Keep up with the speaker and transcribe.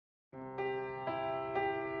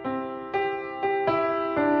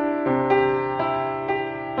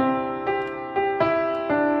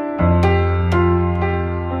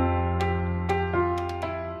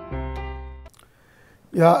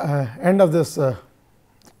End of this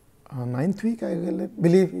ninth week, I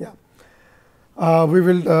believe. We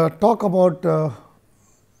will talk about,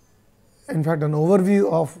 in fact, an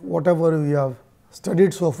overview of whatever we have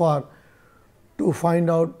studied so far to find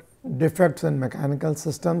out defects in mechanical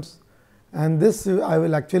systems, and this I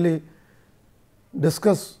will actually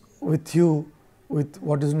discuss with you with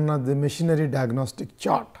what is known as the machinery diagnostic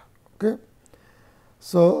chart. Okay.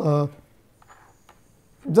 So,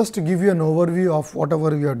 just to give you an overview of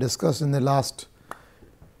whatever we have discussed in the last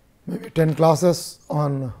maybe 10 classes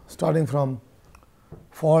on starting from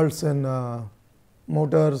faults in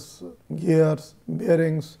motors, gears,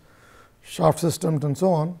 bearings, shaft systems and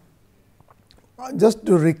so on. Just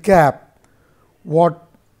to recap what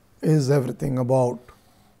is everything about.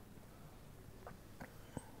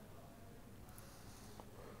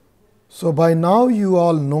 So, by now you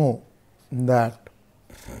all know that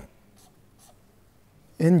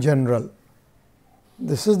in general,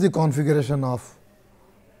 this is the configuration of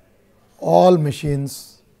all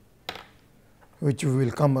machines which we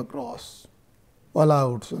will come across. Well, I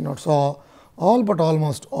would say not so all, but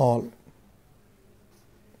almost all.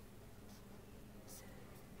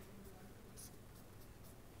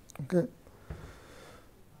 Okay.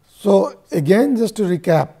 So, again just to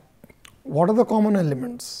recap, what are the common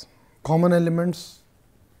elements? Common elements,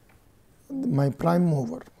 my prime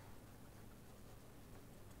mover,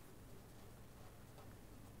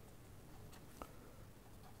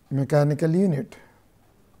 mechanical unit.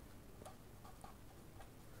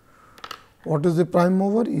 What is the prime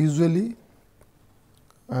mover? Usually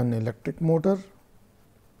an electric motor,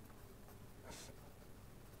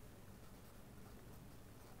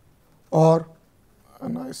 or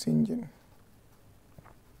an IC engine.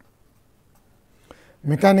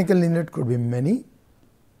 Mechanical unit could be many: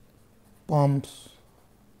 pumps,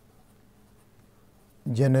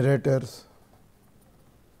 generators,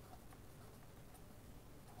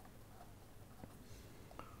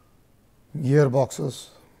 gearboxes,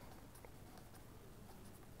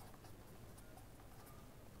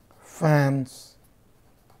 fans,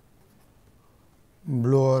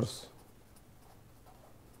 blowers,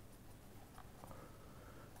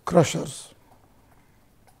 crushers,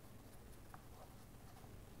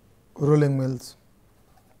 rolling mills,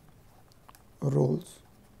 rolls,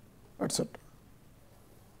 etc.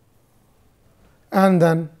 And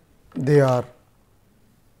then they are,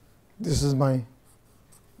 this is my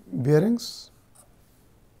bearings,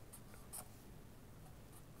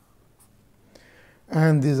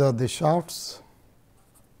 and these are the shafts,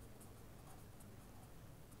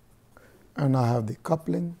 and I have the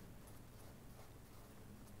coupling.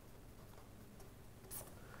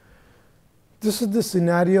 This is the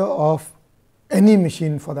scenario of any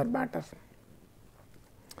machine for that matter.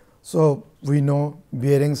 So, we know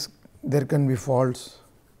bearings, there can be faults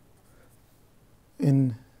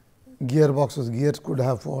in gearboxes, gears could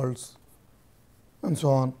have faults and so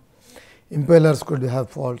on, impellers could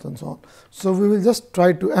have faults and so on. So, we will just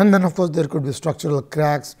try to, and then of course, there could be structural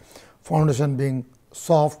cracks, foundation being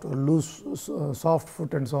soft or loose, soft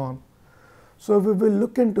foot and so on. So, we will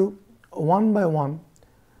look into one by one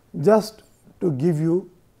just to give you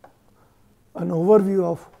an overview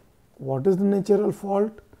of what is the natural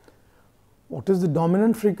fault, what is the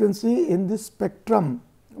dominant frequency in this spectrum,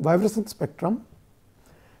 vibration spectrum,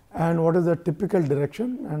 and what is the typical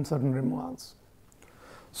direction and certain remarks.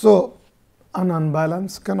 So, an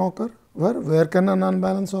unbalance can occur. Where can an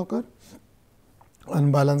unbalance occur?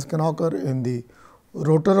 Unbalance can occur in the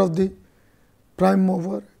rotor of the prime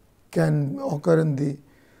mover, can occur in the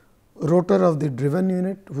rotor of the driven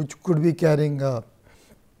unit, which could be carrying a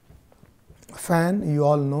fan. You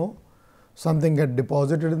all know something get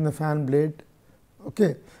deposited in the fan blade.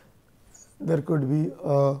 Okay. There could be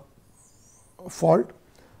a fault,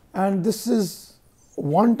 and this is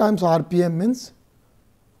 1 times RPM means,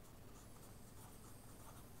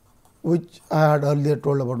 which I had earlier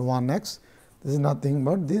told about 1x. This is nothing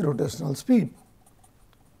but the rotational speed,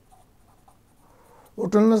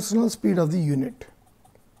 rotational speed of the unit,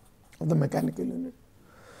 of the mechanical unit.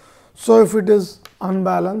 So, if it is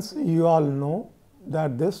unbalanced, you all know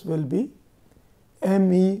that this will be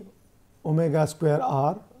m e omega square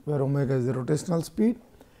r, where omega is the rotational speed,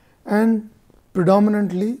 and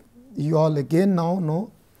predominantly you all again now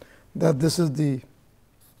know that this is the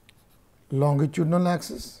longitudinal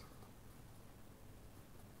axis,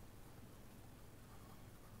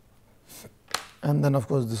 and then of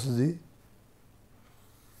course, this is the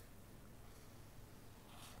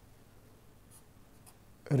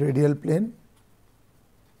radial plane.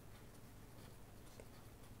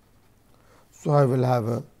 So, I will have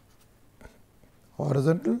a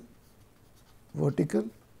horizontal vertical,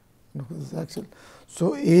 and this is axial.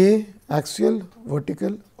 So, A axial,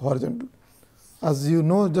 vertical, horizontal. As you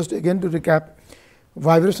know, just again to recap,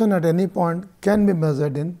 vibration at any point can be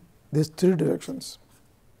measured in these three directions: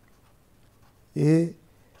 A,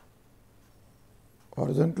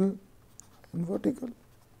 horizontal, and vertical.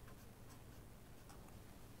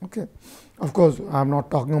 Okay. Of course, I am not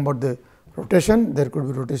talking about the rotation, there could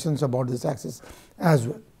be rotations about this axis as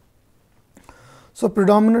well. So,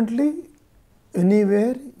 predominantly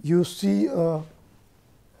anywhere you see a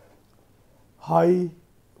high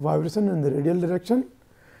vibration in the radial direction,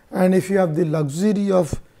 and if you have the luxury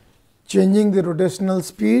of changing the rotational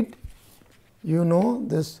speed, you know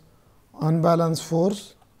this unbalanced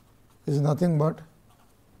force is nothing but.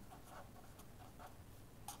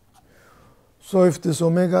 So, if this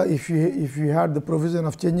omega, if you had the provision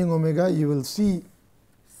of changing omega, you will see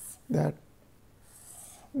that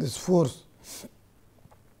this force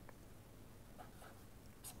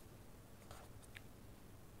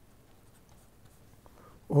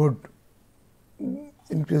would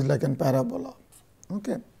increase like in parabola.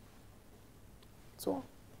 Okay. So,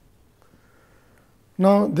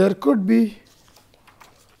 now there could be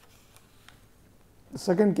the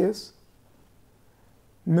second case,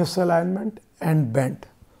 misalignment and bent.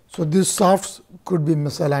 So, these shafts could be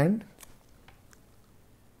misaligned.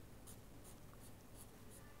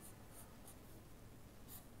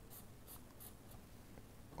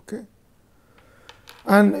 Okay.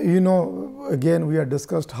 And you know, again we have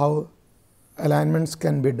discussed how alignments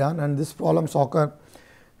can be done, and these problems occur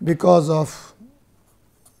because of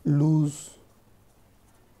loose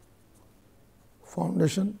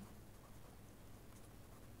foundation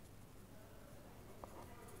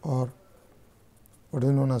or what is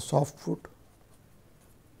known as soft foot.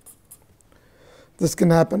 This can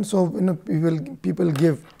happen. So, you know, people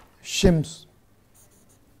give shims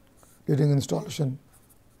during installation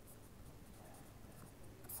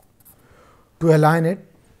to align it.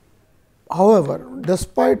 However,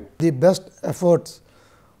 despite the best efforts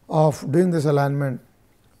of doing this alignment,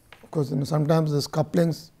 of course, you know, sometimes these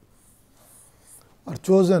couplings are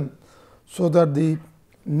chosen so that the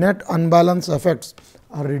net unbalance effects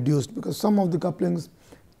are reduced, because some of the couplings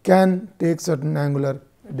can take certain angular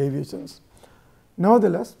deviations.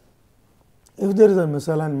 Nevertheless, if there is a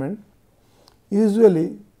misalignment,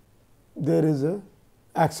 usually there is a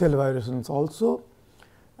axial vibrations also,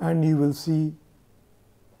 and you will see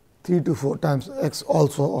 3 to 4 times x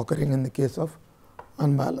also occurring in the case of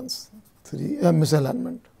unbalance,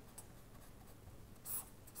 misalignment.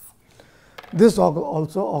 This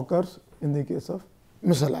also occurs in the case of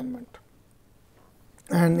misalignment.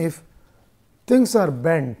 And if things are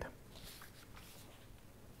bent,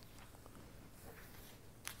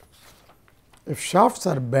 if shafts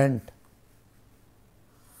are bent,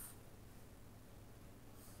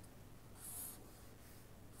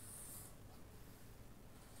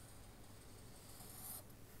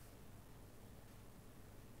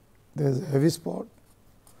 there is a heavy spot.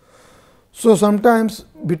 So, sometimes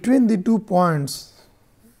between the 2 points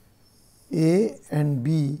A and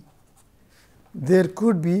B, there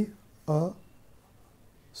could be a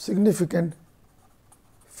significant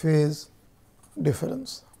phase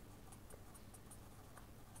difference.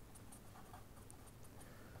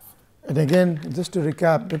 And again, just to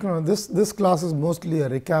recap, because this class is mostly a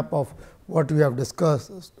recap of what we have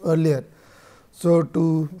discussed earlier. So,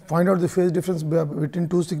 to find out the phase difference between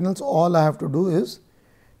 2 signals, all I have to do is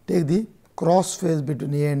take the cross phase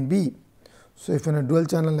between A and B. So, if in a dual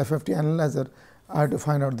channel FFT analyzer, I have to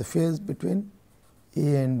find out the phase between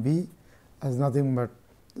A and B as nothing but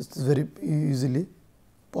this is very easily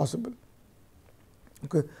possible.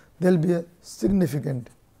 Okay. There will be a significant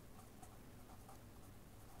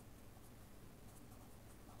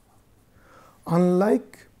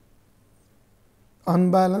unlike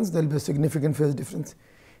unbalance, there will be a significant phase difference.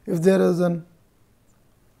 If there is an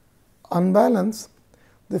unbalance,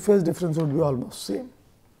 the phase difference would be almost same,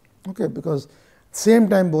 okay, because same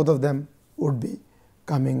time both of them would be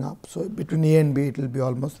coming up. So, between A and B it will be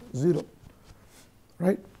almost 0,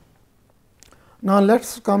 right. Now, let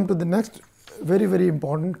us come to the next very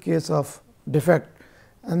important case of defect,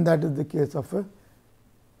 and that is the case of a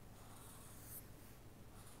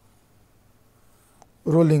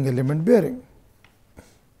rolling element bearing.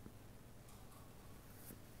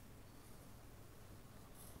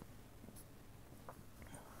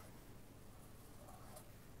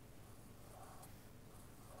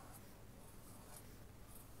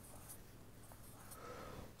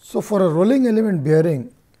 So, for a rolling element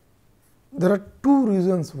bearing, there are 2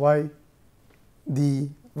 reasons why the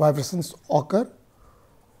vibrations occur.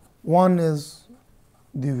 One is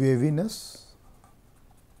the waviness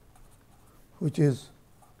which is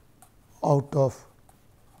out of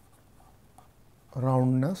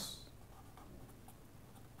roundness,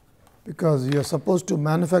 because you are supposed to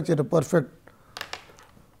manufacture a perfect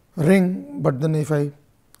ring, but then if I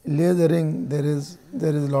lay the ring, there is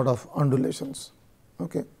a lot of undulations.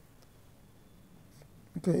 Okay.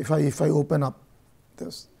 Okay, if I open up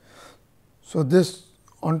this, so this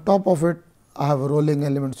on top of it I have a rolling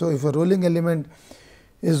element. So, if a rolling element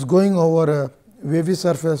is going over a wavy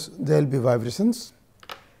surface, there will be vibrations,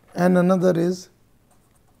 and another is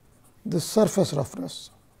the surface roughness.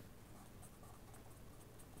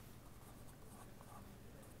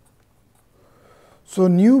 So,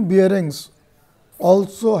 new bearings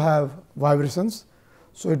also have vibrations.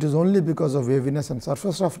 So, it is only because of waviness and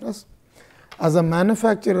surface roughness. As a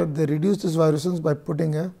manufacturer, they reduce these vibrations by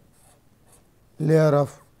putting a layer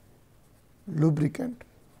of lubricant,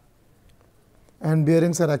 and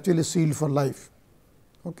bearings are actually sealed for life.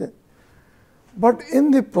 Okay. But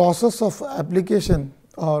in the process of application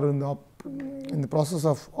or in the process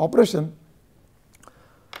of operation,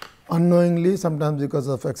 unknowingly, sometimes because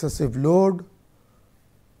of excessive load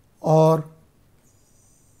or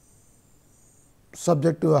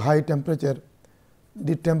subject to a high temperature,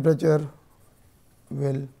 the temperature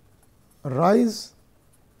will rise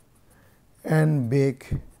and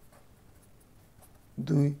bake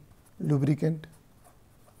the lubricant.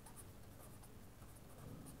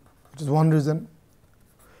 It is one reason.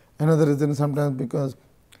 Another reason is sometimes because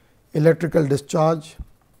electrical discharge,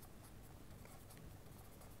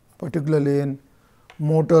 particularly in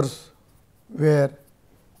motors where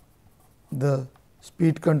the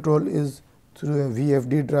speed control is through a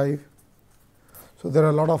VFD drive. So, there are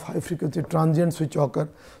a lot of high frequency transients which occur.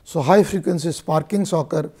 So, high frequency sparkings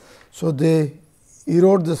occur. So, they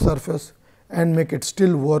erode the surface and make it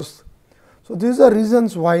still worse. So, these are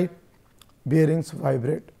reasons why bearings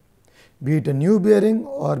vibrate, be it a new bearing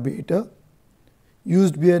or be it a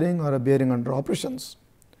used bearing or a bearing under operations.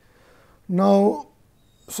 Now,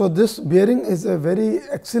 so this bearing is a very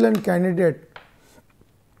excellent candidate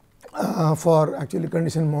for actually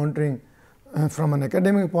condition monitoring from an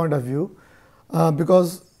academic point of view,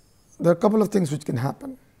 because there are a couple of things which can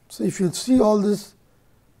happen. So, if you see all these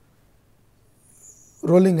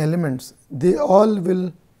rolling elements, they all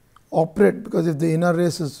will operate, because if the inner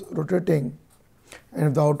race is rotating and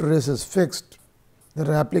if the outer race is fixed, there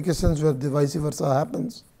are applications where the vice versa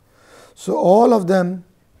happens. So, all of them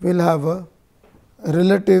will have a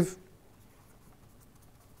relative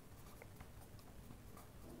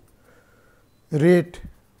rate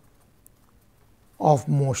of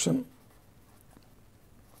motion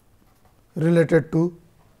related to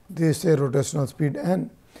the say rotational speed n,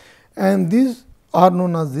 and these are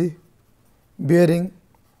known as the bearing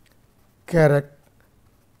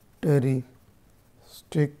characteristic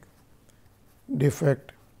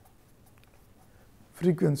defect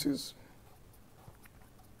frequencies.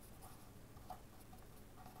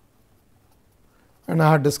 And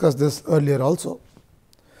I had discussed this earlier also.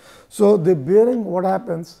 So, the bearing, what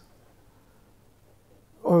happens,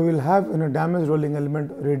 we will have in a damaged rolling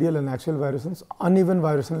element radial and axial vibrations, uneven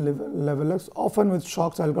vibration levels, often with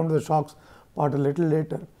shocks. I will come to the shocks part a little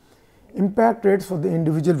later. Impact rates for the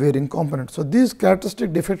individual varying components. So, these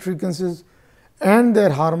characteristic defect frequencies and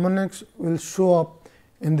their harmonics will show up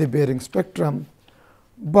in the bearing spectrum,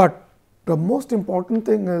 but the most important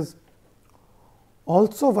thing is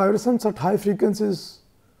also vibrations at high frequencies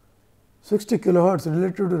 60 kilohertz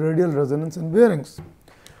related to radial resonance in bearings.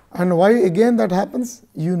 And why again that happens?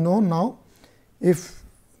 You know now, if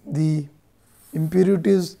the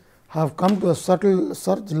impurities have come to a such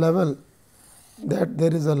level that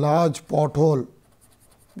there is a large pothole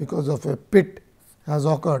because of a pit has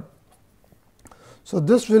occurred. So,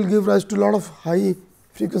 this will give rise to a lot of high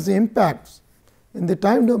frequency impacts in the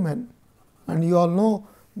time domain, and you all know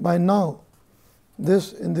by now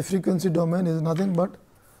this in the frequency domain is nothing but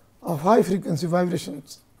of high frequency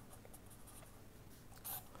vibrations,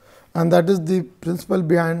 and that is the principle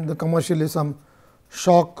behind the commercially some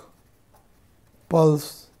shock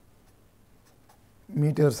pulse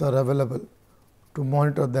meters are available to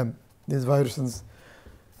monitor them, these vibrations,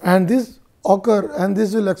 and these occur and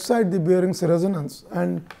this will excite the bearings resonance,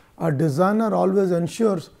 and a designer always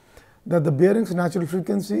ensures that the bearings natural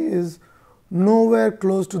frequency is nowhere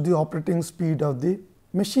close to the operating speed of the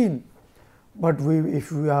machine. But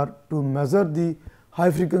if we are to measure the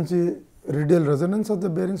high frequency radial resonance of the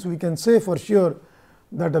bearings, we can say for sure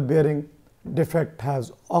that a bearing defect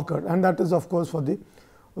has occurred, and that is of course for the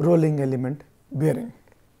rolling element bearing.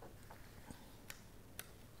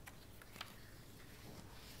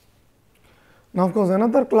 Now, of course,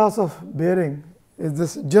 another class of bearing is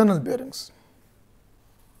this journal bearings.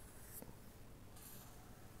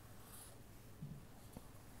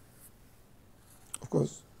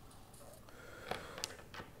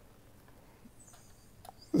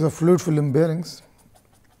 the fluid film bearings.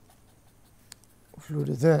 Fluid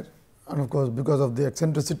is there, and of course, because of the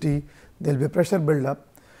eccentricity there will be a pressure build up.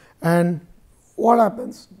 And what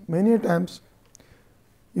happens? Many times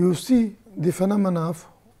you see the phenomena of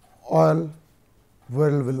oil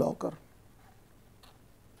whirl will occur.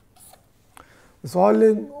 This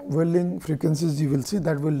oil whirling frequencies you will see,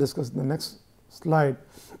 that we will discuss in the next slide.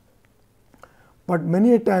 But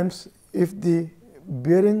many times if the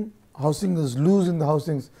bearing housing is loose in the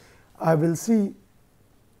housings, I will see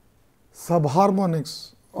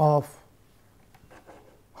subharmonics of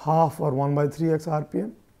half or 1/3x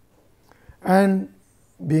RPM, and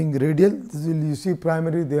being radial, this will you see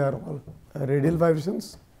primary they are all radial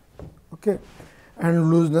vibrations, okay, and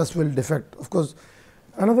looseness will defect. Of course,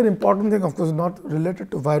 another important thing, of course, not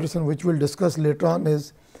related to vibration, which we will discuss later on,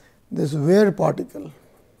 is this wear particle,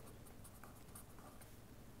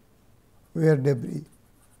 wear debris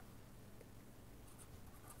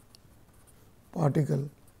particle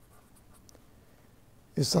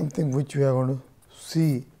is something which we are going to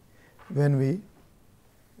see when we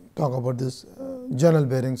talk about this journal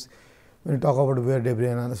bearings, when we talk about wear debris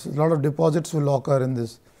analysis. A lot of deposits will occur in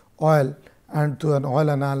this oil, and through an oil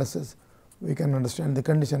analysis we can understand the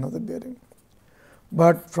condition of the bearing.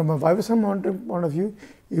 But from a vibration point of view,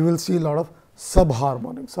 you will see a lot of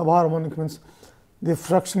subharmonics. Subharmonic means the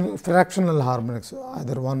fractional harmonics,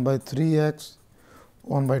 either 1/3x,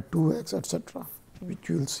 1/2x, etc., which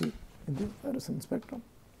you will see in the vibration spectrum.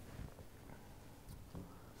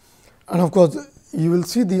 And of course, you will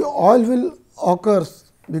see the oil will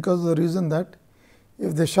occurs because of the reason that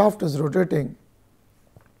if the shaft is rotating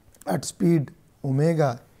at speed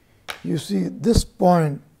omega, you see this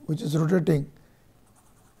point which is rotating,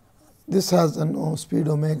 this has a speed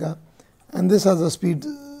omega, and this has a speed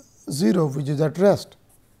 0, which is at rest.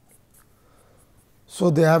 So,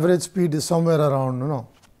 the average speed is somewhere around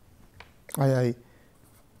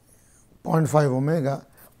 0.5 omega,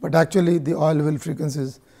 but actually the oil will frequency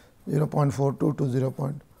is 0.42 to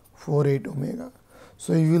 0.48 omega.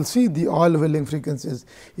 So, you will see the oil whirling frequencies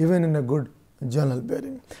even in a good journal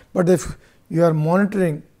bearing. But if you are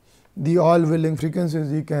monitoring the oil whirling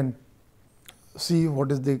frequencies, you can see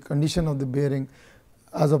what is the condition of the bearing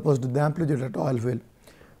as opposed to the amplitude at oil wheel.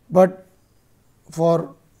 But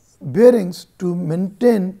for bearings to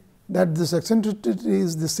maintain that this eccentricity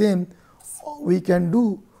is the same, we can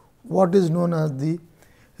do what is known as the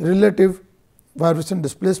relative vibration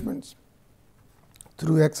displacements.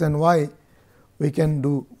 Through x and y, we can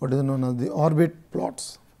do what is known as the orbit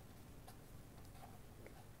plots.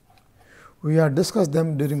 We have discussed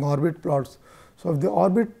them during orbit plots. So, if the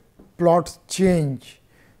orbit plots change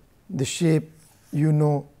the shape, you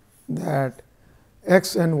know that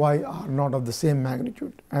x and y are not of the same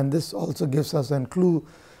magnitude, and this also gives us a clue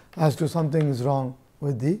as to something is wrong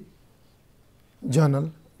with the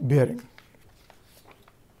journal bearing.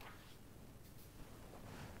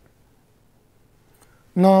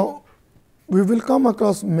 Now, we will come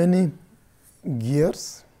across many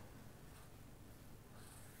gears.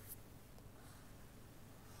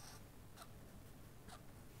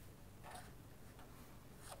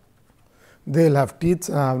 They will have teeth,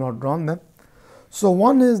 and I have not drawn them. So,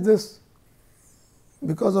 one is this,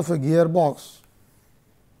 because of a gearbox,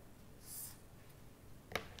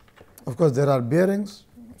 of course, there are bearings,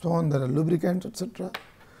 so on, there are lubricants, etc.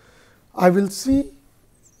 I will see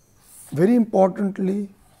very importantly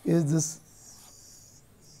is this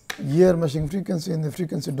gear meshing frequency in the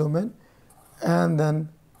frequency domain, and then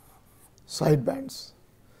side bands.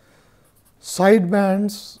 Side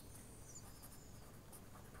bands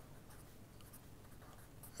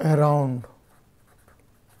around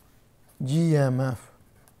GMF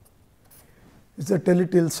is the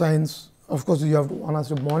telltale signs. Of course, you have to, one has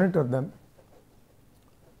to monitor them,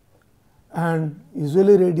 and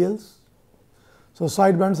usually radials. So,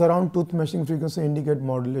 side bands around tooth meshing frequency indicate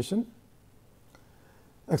modulation,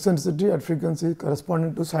 eccentricity at frequency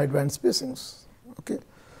corresponding to side band spacings. Okay.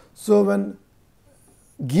 So, when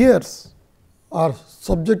gears are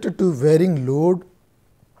subjected to varying load,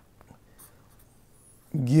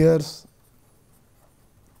 gears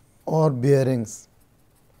or bearings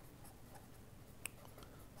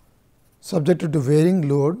subjected to varying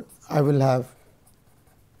load, I will have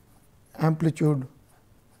amplitude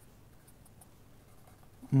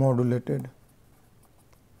modulated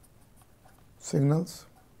signals,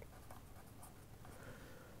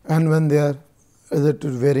 and when they are either to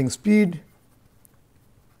varying speed,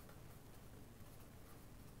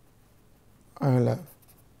 I will have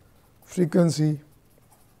frequency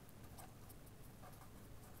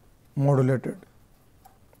modulated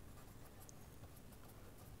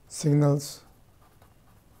signals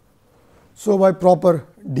So, by proper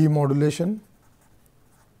demodulation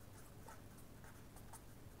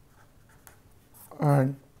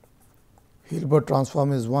and Hilbert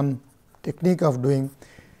transform is one technique of doing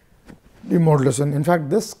demodulation. In fact,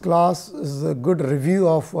 this class is a good review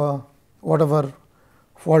of whatever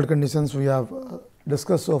fault conditions we have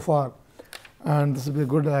discussed so far, and this will be a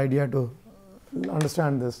good idea to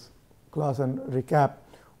understand this class and recap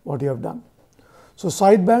what you have done. So,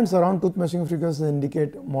 sidebands around tooth meshing frequencies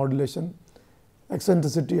indicate modulation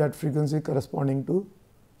eccentricity at frequency corresponding to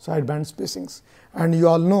sideband spacings, and you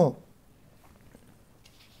all know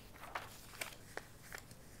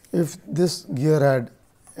if this gear had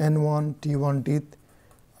N1 T1 teeth,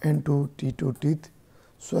 N2 T2 teeth.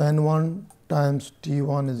 So, N1 times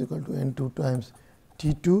T1 is equal to N2 times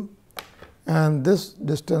T2, and this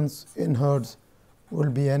distance in hertz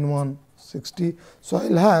will be N1 60. So, I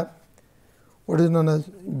will have what is known as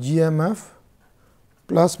GMF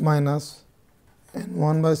plus minus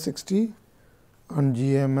N1 by 60 and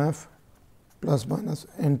GMF plus minus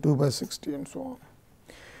N2 by 60 and so on.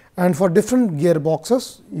 And for different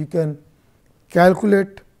gearboxes, you can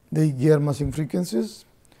calculate the gear meshing frequencies,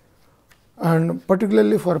 and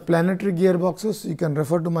particularly for planetary gearboxes, you can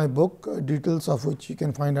refer to my book, details of which you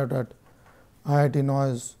can find out at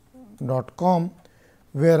iitnoise.com,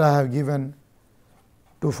 where I have given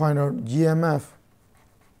to find out GMF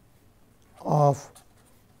of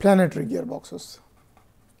planetary gearboxes.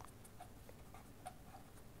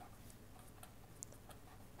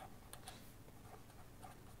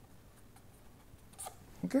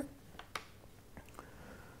 Okay.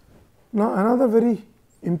 Now, another very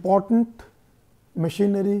important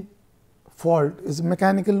machinery fault is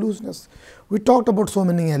mechanical looseness. We talked about so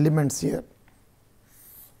many elements here,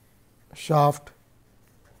 shaft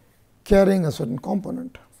carrying a certain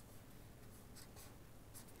component.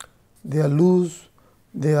 They are loose,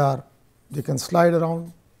 they can slide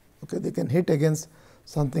around, okay, they can hit against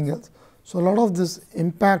something else. So, a lot of this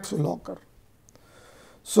impacts will occur.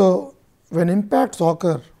 So, when impacts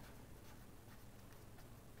occur,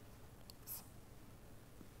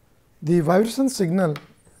 the vibration signal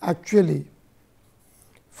actually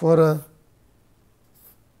for a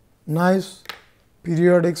nice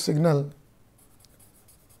periodic signal,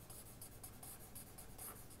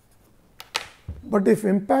 but if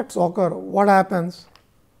impacts occur, what happens?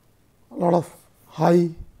 A lot of high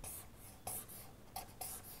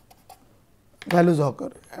values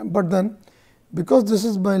occur, but then because this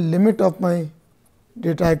is my limit of my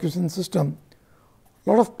data acquisition system, a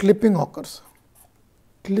lot of clipping occurs,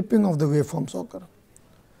 clipping of the waveforms occur.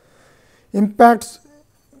 Impacts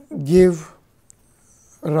give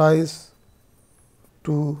rise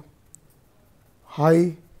to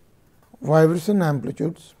high vibration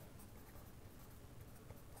amplitudes,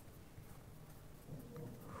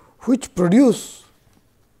 which produce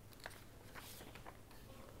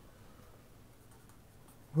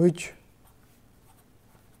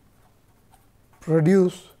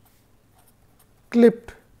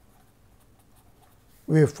clipped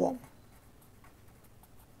waveform.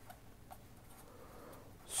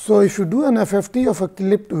 So, if you do an FFT of a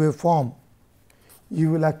clipped waveform,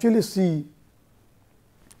 you will actually see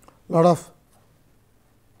a lot of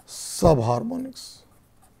subharmonics.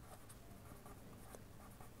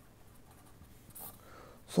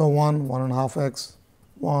 So, 1, 1.5 x,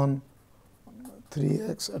 1, 3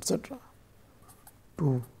 x, etc.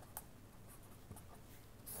 2.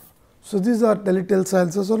 So, these are telltale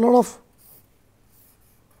signs. So, a lot of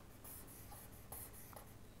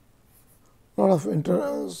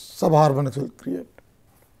subharmonics will create.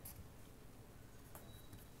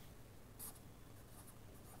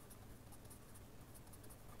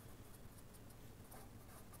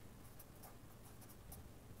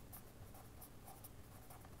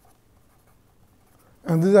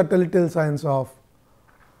 And these are telltale signs of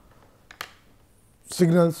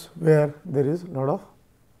signals where there is a lot of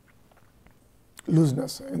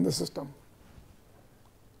looseness in the system.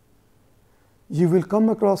 You will come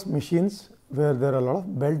across machines where there are a lot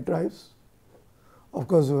of belt drives. Of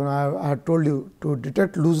course, when I had told you to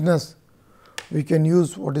detect looseness, we can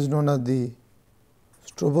use what is known as the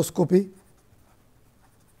stroboscopy.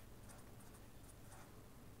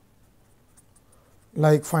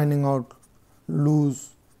 Like finding out loose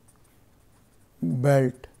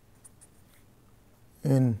belt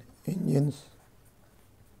in engines.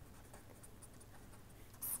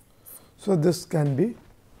 So, this can be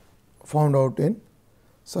found out in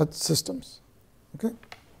such systems. Okay.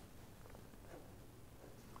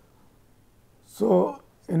 So,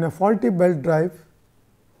 in a faulty belt drive,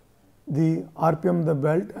 the RPM of the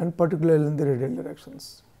belt and particularly in the radial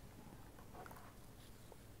directions.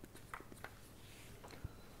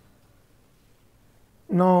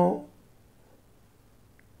 Now,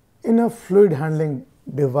 in a fluid handling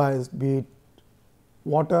device, be it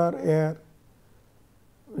water, air,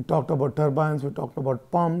 we talked about turbines, we talked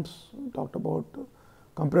about pumps, we talked about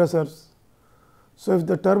compressors. So, if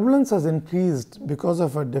the turbulence has increased because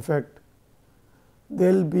of a defect,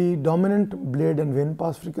 there will be dominant blade and vane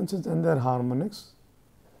pass frequencies and their harmonics,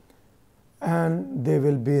 and they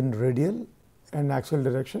will be in radial and axial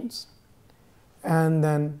directions, and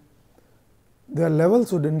then their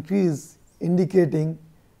levels would increase, indicating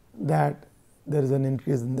that there is an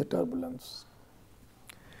increase in the turbulence.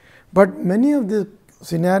 But many of the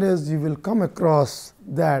scenarios you will come across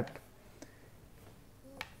that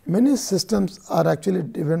many systems are actually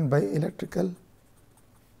driven by electrical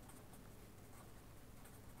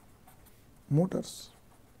motors.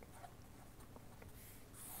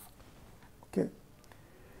 Okay.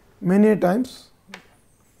 Many times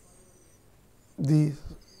the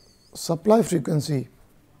supply frequency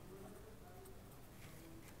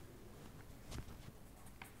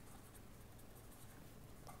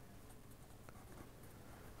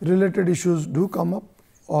related issues do come up,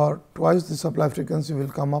 or twice the supply frequency will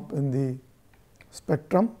come up in the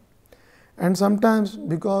spectrum, and sometimes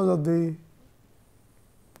because of the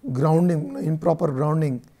grounding, improper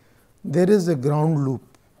grounding, there is a ground loop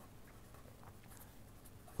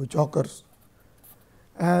which occurs,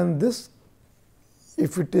 and this,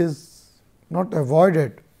 if it is not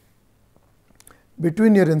avoided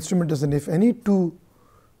between your instrumentation, if any two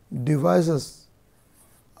devices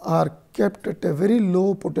are kept at a very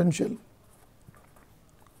low potential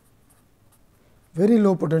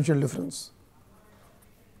difference,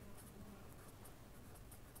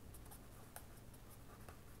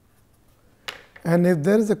 and if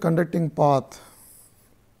there is a conducting path,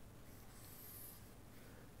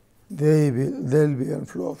 there will be a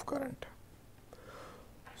flow of current.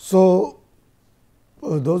 So,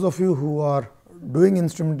 those of you who are doing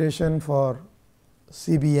instrumentation for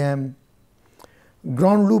CBM,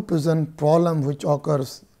 ground loop is a problem which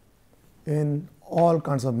occurs in all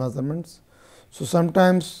kinds of measurements. So,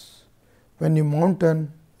 sometimes when you mount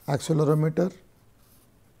an accelerometer, it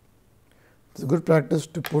is a good practice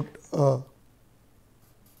to put a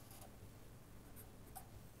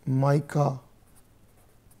mica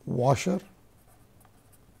washer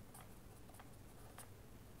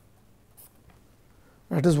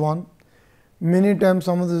that is one. Many times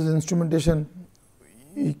some of this instrumentation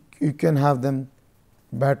you can have them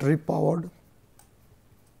battery powered.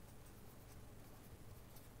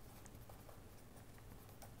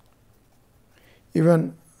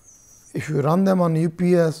 Even if you run them on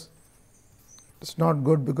UPS, it is not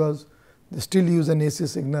good because they still use an AC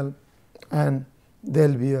signal and there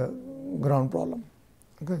will be a ground problem,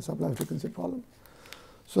 okay, supply frequency problem.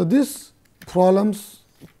 So, these problems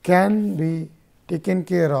can be taken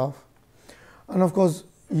care of, and of course,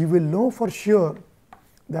 you will know for sure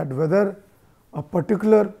that whether a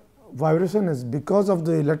particular vibration is because of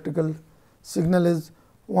the electrical signal is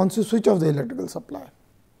once you switch off the electrical supply,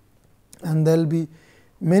 and there will be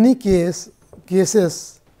many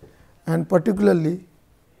cases, and particularly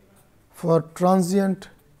for transient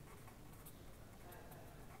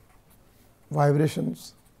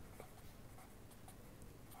vibrations,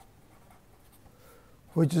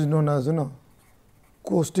 which is known as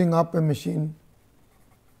coasting up a machine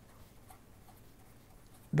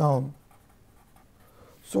down.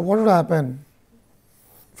 So, what would happen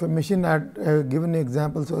if a machine, I had given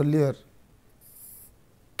examples earlier,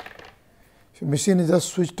 if a machine is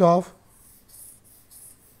just switched off,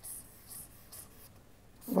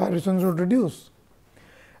 vibrations would reduce,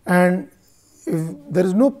 and if there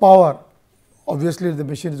is no power, obviously the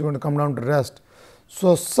machine is going to come down to rest.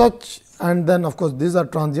 So, such, and then of course, these are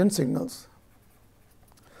transient signals.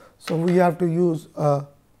 So, we have to use a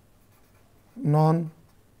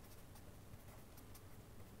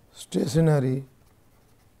non-stationary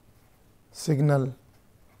signal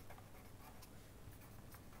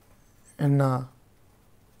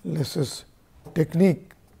analysis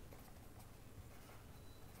technique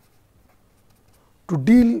to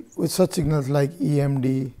deal with such signals like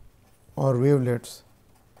EMD or wavelets.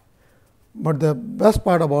 But the best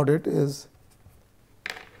part about it is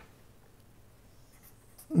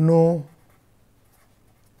no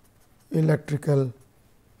electrical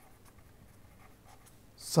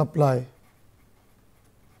supply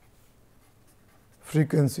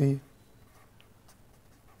frequency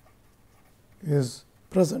is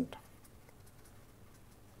present.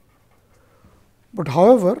 But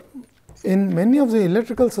however, in many of the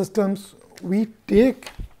electrical systems, we take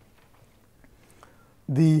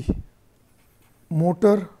the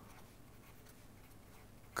motor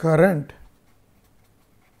current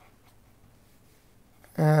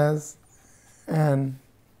as an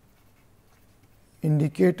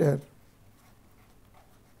indicator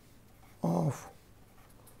of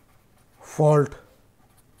fault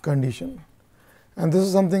condition. And this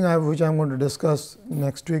is something which I am going to discuss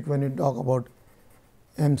next week when we talk about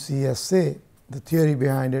MCSA, the theory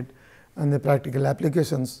behind it and the practical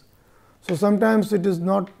applications. So, sometimes it is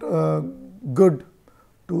not good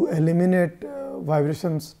to eliminate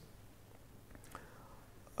vibrations.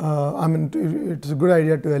 I mean, it is a good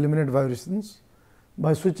idea to eliminate vibrations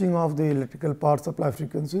by switching off the electrical power supply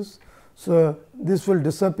frequencies. So, this will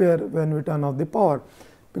disappear when we turn off the power,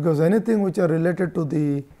 because anything which are related to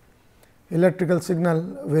the electrical signal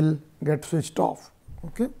will get switched off.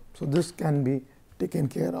 Okay. So, this can be taken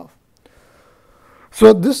care of.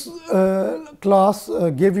 So, this class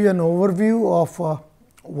gave you an overview of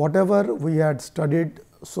whatever we had studied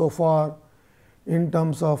so far in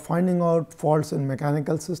terms of finding out faults in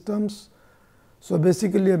mechanical systems. So,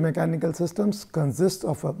 basically a mechanical systems consists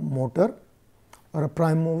of a motor or a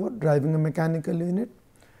prime mover driving a mechanical unit,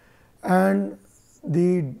 and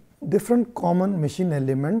the different common machine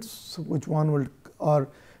elements which one will, or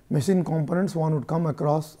machine components one would come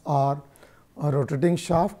across are a rotating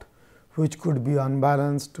shaft, which could be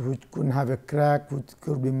unbalanced, which could have a crack, which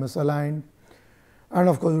could be misaligned, and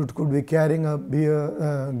of course, it could be carrying a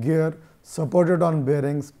gear supported on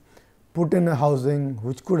bearings, put in a housing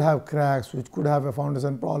which could have cracks, which could have a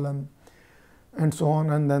foundation problem, and so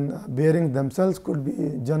on. And then bearings themselves could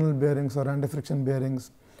be general bearings or anti-friction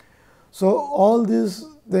bearings. So, all these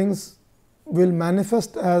things will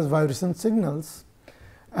manifest as vibration signals,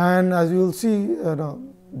 and as you will see,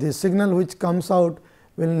 the signal which comes out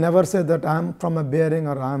will never say that I am from a bearing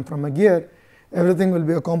or I am from a gear. Everything will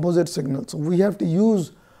be a composite signal. So, we have to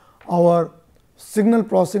use our signal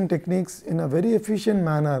processing techniques in a very efficient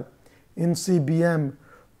manner in CBM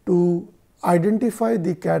to identify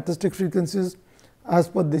the characteristic frequencies as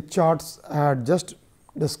per the charts I had just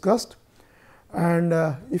discussed. And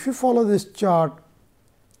if you follow this chart,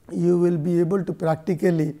 you will be able to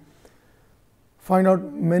practically find out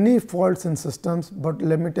many faults in systems, but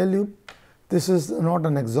let me tell you, this is not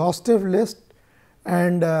an exhaustive list,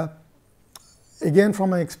 and again from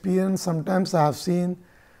my experience, sometimes I have seen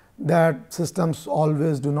that systems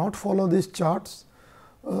always do not follow these charts.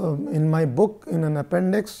 In my book, in an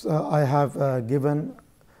appendix, I have given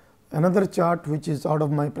another chart which is out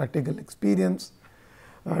of my practical experience,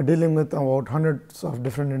 dealing with about hundreds of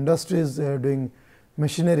different industries doing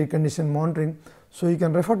machinery condition monitoring. So, you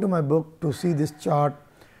can refer to my book to see this chart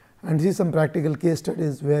and see some practical case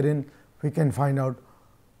studies wherein we can find out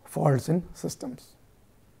faults in systems.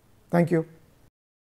 Thank you.